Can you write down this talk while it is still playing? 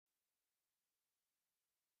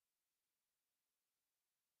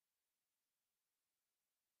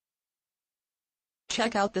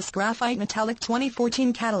Check out this graphite metallic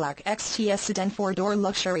 2014 Cadillac XTS Sedan 4-door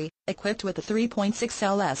luxury, equipped with a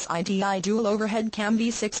 3.6L SIDI dual overhead cam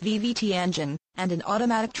V6 VVT engine, and an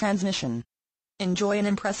automatic transmission. Enjoy an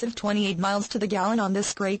impressive 28 miles to the gallon on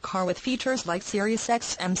this great car with features like Sirius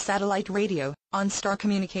Xm Satellite Radio, Onstar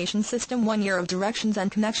Communication System, 1 year of directions and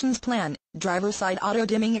connections plan, driver side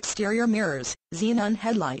auto-dimming exterior mirrors, Xenon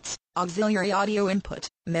Headlights, auxiliary audio input,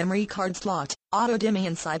 memory card slot, auto-dimming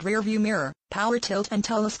inside rearview mirror, power tilt and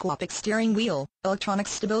telescopic steering wheel, electronic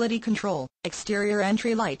stability control, exterior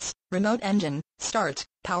entry lights, remote engine, start,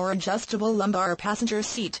 power adjustable lumbar passenger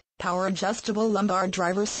seat, power adjustable lumbar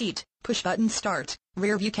driver seat, push-button start,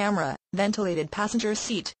 rear-view camera, ventilated passenger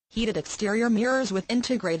seat, heated exterior mirrors with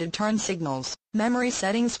integrated turn signals, memory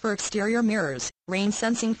settings for exterior mirrors,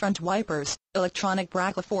 rain-sensing front wipers, electronic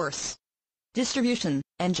Brakeforce Distribution,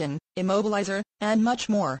 engine, Immobilizer, and much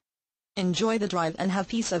more. Enjoy the drive and have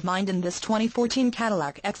peace of mind in this 2014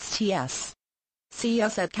 Cadillac XTS. See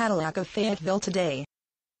us at Cadillac of Fayetteville today.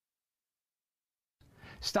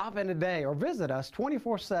 Stop in today or visit us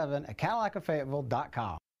 24/7 at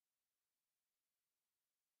CadillacofFayetteville.com.